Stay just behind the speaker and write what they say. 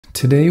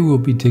Today we'll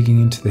be digging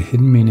into the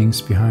hidden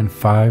meanings behind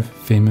 5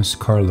 famous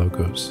car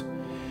logos.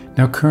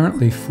 Now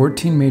currently,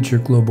 14 major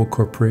global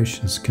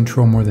corporations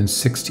control more than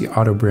 60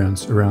 auto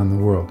brands around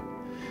the world.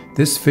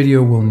 This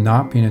video will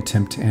not be an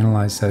attempt to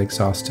analyze that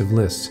exhaustive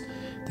list.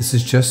 This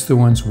is just the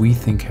ones we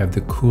think have the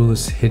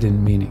coolest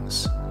hidden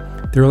meanings.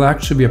 There will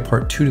actually be a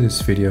part 2 to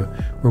this video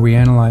where we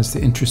analyze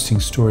the interesting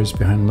stories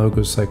behind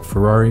logos like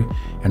Ferrari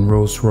and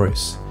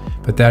Rolls-Royce,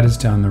 but that is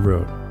down the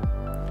road.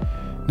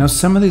 Now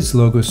some of these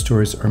logo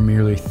stories are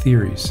merely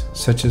theories,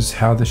 such as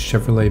how the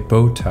Chevrolet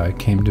bowtie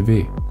came to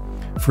be.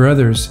 For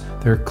others,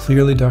 there are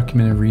clearly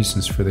documented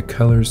reasons for the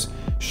colors,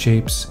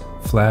 shapes,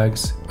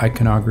 flags,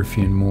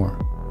 iconography, and more.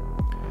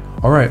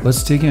 Alright,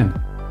 let's dig in.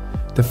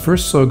 The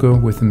first logo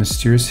with a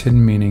mysterious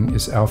hidden meaning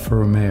is Alfa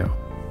Romeo.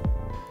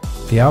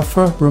 The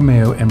Alfa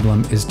Romeo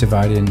emblem is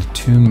divided into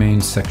 2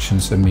 main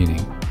sections of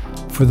meaning.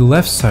 For the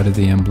left side of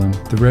the emblem,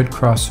 the red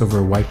cross over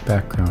a white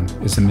background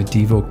is a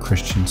medieval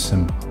Christian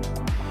symbol.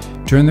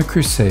 During the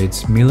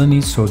Crusades,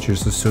 Milanese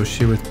soldiers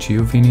associated with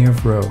Giovanni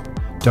of Rome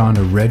donned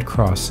a red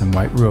cross and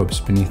white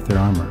robes beneath their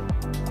armor.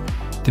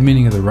 The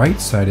meaning of the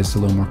right side is a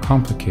little more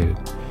complicated.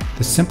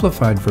 The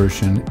simplified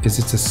version is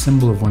it's a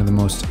symbol of one of the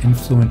most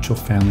influential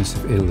families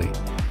of Italy,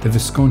 the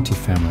Visconti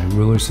family,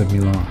 rulers of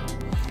Milan.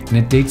 And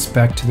it dates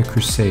back to the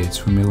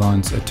Crusades when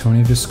Milan's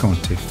Antonio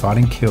Visconti fought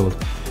and killed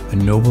a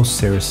noble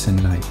Saracen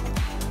knight.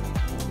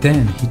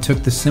 Then he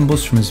took the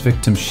symbols from his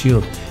victim's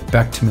shield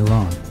back to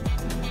Milan.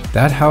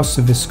 That House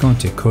of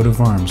Visconti coat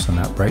of arms on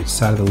that right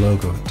side of the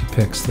logo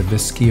depicts the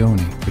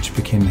Viscioni, which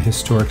became the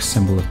historic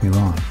symbol of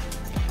Milan,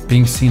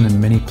 being seen in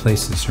many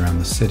places around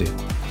the city.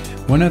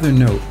 One other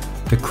note,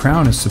 the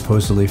crown is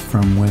supposedly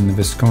from when the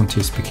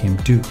Viscontis became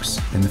dukes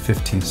in the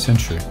 15th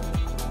century.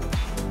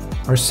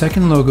 Our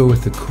second logo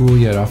with the cool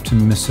yet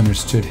often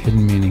misunderstood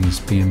hidden meaning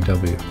is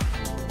BMW.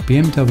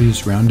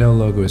 BMW's roundel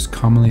logo is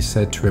commonly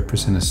said to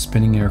represent a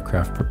spinning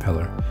aircraft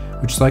propeller,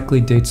 which likely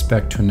dates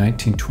back to a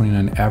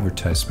 1929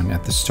 advertisement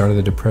at the start of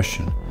the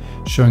Depression,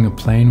 showing a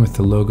plane with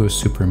the logo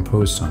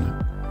superimposed on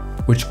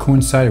it, which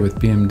coincided with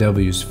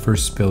BMW's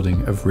first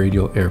building of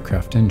radial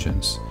aircraft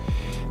engines.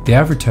 The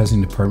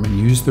advertising department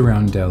used the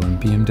roundel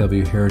and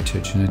BMW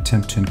heritage in an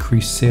attempt to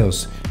increase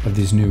sales of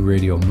these new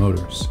radial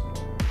motors.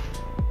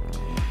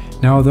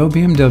 Now, although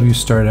BMW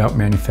started out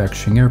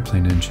manufacturing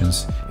airplane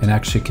engines and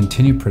actually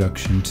continued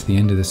production to the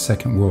end of the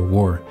Second World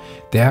War,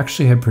 they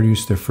actually had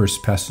produced their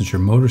first passenger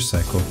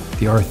motorcycle,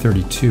 the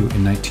R32,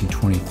 in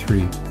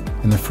 1923,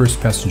 and their first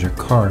passenger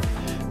car,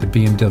 the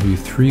BMW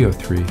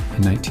 303,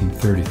 in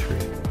 1933.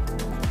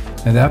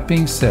 Now that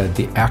being said,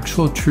 the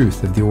actual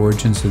truth of the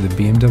origins of the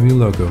BMW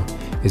logo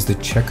is the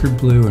checkered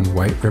blue and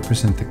white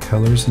represent the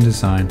colors and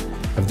design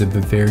of the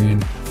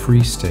Bavarian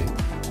Free State,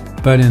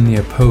 but in the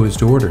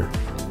opposed order,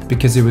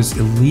 because it was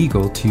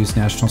illegal to use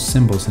national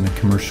symbols in a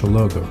commercial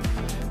logo.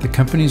 The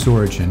company's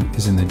origin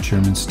is in the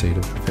German state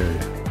of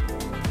Bavaria.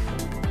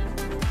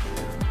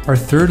 Our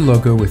third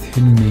logo with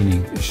hidden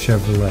meaning is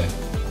Chevrolet.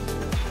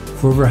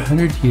 For over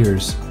 100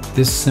 years,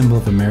 this symbol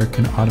of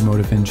American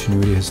automotive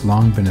ingenuity has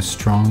long been a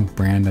strong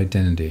brand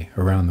identity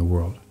around the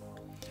world.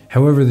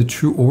 However, the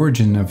true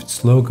origin of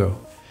its logo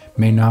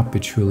may not be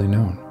truly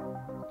known.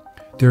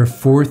 There are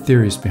 4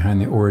 theories behind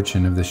the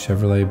origin of the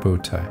Chevrolet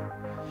bowtie.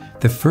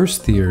 The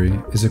first theory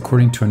is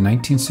according to a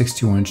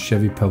 1961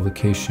 Chevy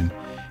publication.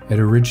 It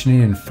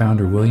originated in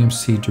founder William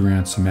C.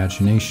 Durant's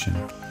imagination,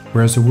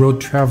 where as a world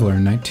traveler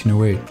in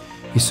 1908,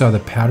 he saw the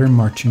pattern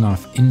marching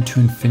off into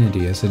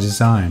infinity as a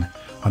design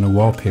on a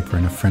wallpaper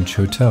in a French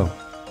hotel.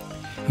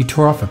 He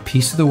tore off a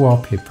piece of the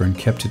wallpaper and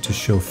kept it to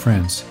show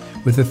friends,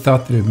 with the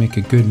thought that it would make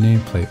a good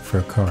nameplate for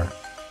a car.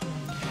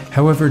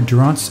 However,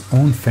 Durant's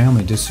own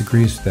family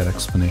disagrees with that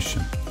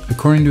explanation.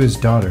 According to his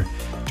daughter,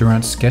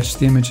 Durant sketched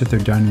the image at their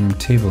dining room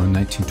table in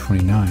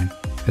 1929,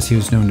 as he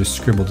was known to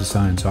scribble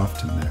designs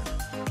often there.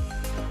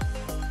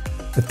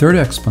 The third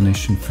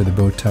explanation for the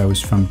bowtie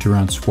was from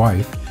Durant's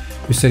wife,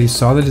 who said he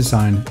saw the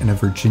design in a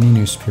Virginia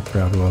newspaper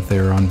ad while they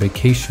were on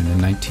vacation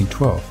in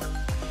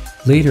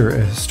 1912. Later,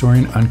 a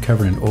historian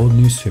uncovered an old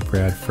newspaper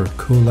ad for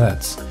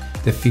Colette's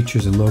that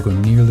features a logo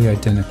nearly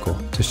identical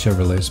to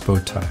Chevrolet's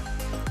bowtie.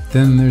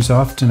 Then there's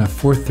often a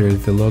fourth theory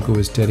that the logo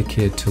is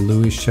dedicated to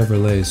Louis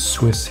Chevrolet's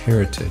Swiss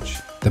heritage,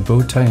 the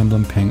bowtie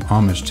emblem paying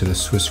homage to the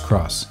Swiss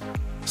cross.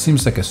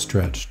 Seems like a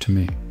stretch to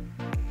me.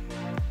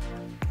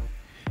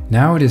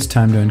 Now it is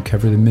time to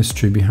uncover the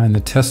mystery behind the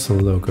Tesla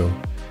logo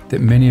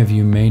that many of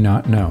you may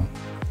not know.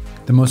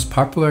 The most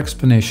popular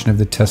explanation of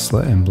the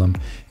Tesla emblem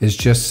is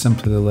just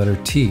simply the letter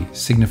T,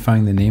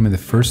 signifying the name of the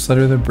first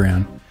letter of the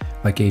brand,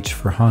 like H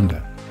for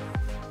Honda.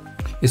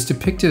 It's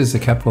depicted as a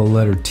capital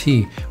letter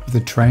T with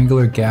a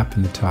triangular gap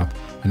in the top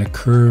and a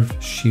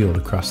curved shield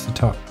across the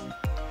top.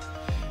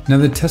 Now,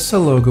 the Tesla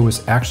logo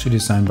was actually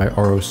designed by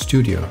RO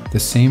Studio, the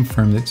same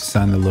firm that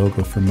designed the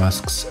logo for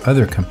Musk's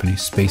other company,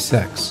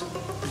 SpaceX.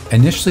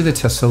 Initially, the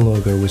Tesla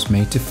logo was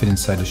made to fit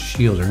inside a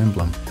shield or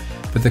emblem,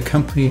 but the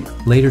company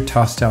later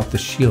tossed out the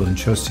shield and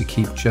chose to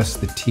keep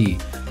just the T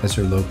as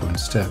their logo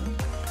instead.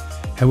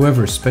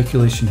 However,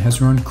 speculation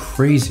has run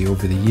crazy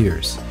over the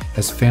years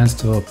as fans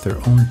develop their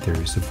own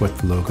theories of what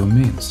the logo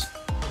means.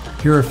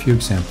 Here are a few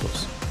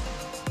examples.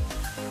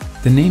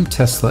 The name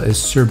Tesla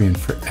is Serbian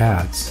for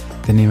adze,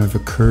 the name of a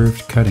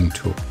curved cutting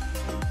tool.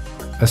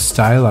 A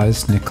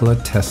stylized Nikola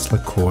Tesla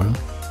coil.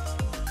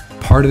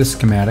 Part of the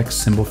schematic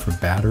symbol for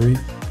battery.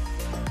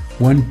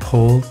 One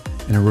pole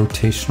and a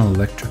rotational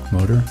electric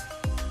motor.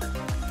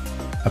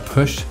 A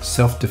push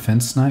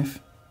self-defense knife.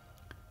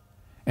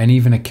 And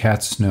even a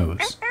cat's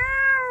nose.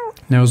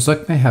 Now, as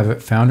luck may have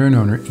it, founder and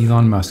owner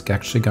Elon Musk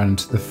actually got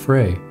into the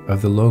fray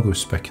of the logo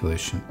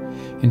speculation.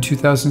 In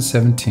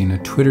 2017, a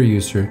Twitter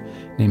user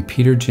named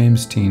Peter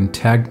James Dean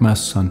tagged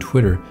Musk on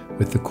Twitter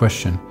with the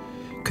question,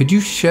 "Could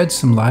you shed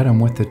some light on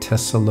what the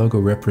Tesla logo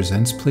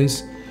represents,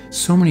 please?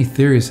 So many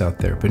theories out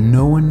there, but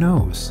no one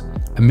knows."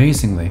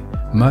 Amazingly,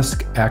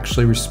 Musk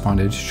actually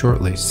responded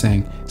shortly,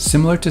 saying,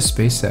 "Similar to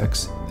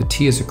SpaceX, the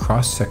T is a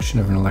cross-section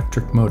of an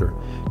electric motor,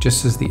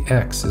 just as the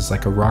X is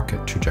like a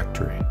rocket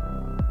trajectory."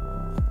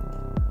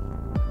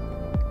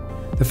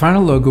 The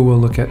final logo we'll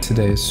look at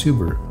today is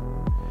Subaru.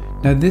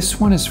 Now this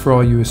one is for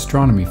all you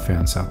astronomy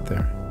fans out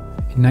there.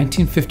 In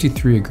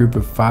 1953, a group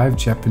of 5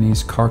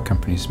 Japanese car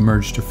companies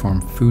merged to form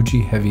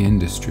Fuji Heavy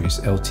Industries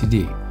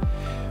Ltd.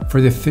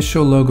 For the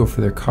official logo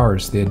for their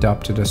cars, they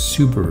adopted a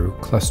Subaru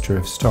cluster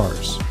of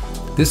stars.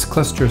 This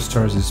cluster of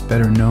stars is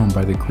better known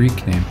by the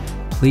Greek name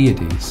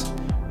Pleiades,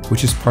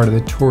 which is part of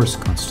the Taurus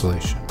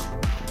constellation.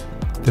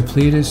 The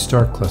Pleiades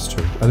star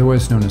cluster,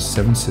 otherwise known as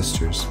Seven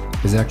Sisters,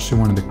 is actually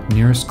one of the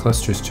nearest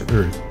clusters to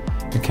Earth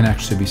and can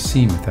actually be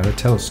seen without a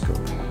telescope.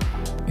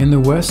 In the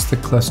West, the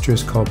cluster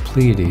is called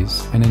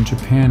Pleiades, and in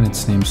Japan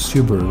it's named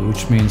Subaru,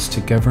 which means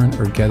to govern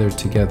or gather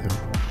together.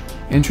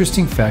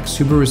 Interesting fact,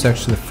 Subaru is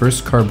actually the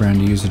first car brand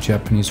to use a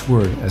Japanese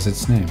word as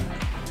its name.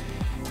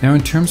 Now,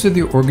 in terms of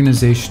the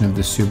organization of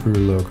the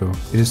Subaru logo,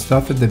 it is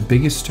thought that the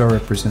biggest star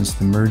represents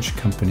the merged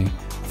company,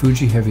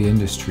 Fuji Heavy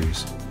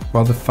Industries,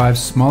 while the 5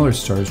 smaller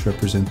stars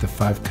represent the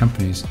 5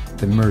 companies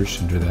that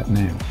merged under that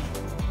name.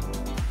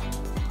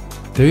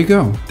 There you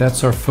go,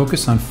 that's our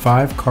focus on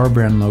 5 car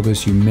brand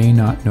logos you may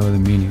not know the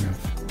meaning of.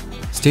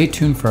 Stay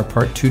tuned for our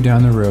part 2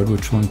 down the road,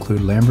 which will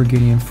include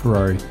Lamborghini and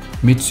Ferrari,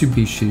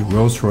 Mitsubishi,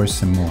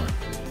 Rolls-Royce, and more.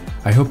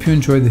 I hope you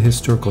enjoyed the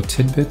historical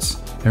tidbits,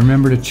 and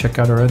remember to check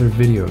out our other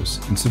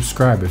videos and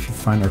subscribe if you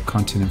find our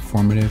content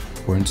informative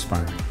or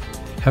inspiring.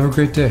 Have a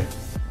great day.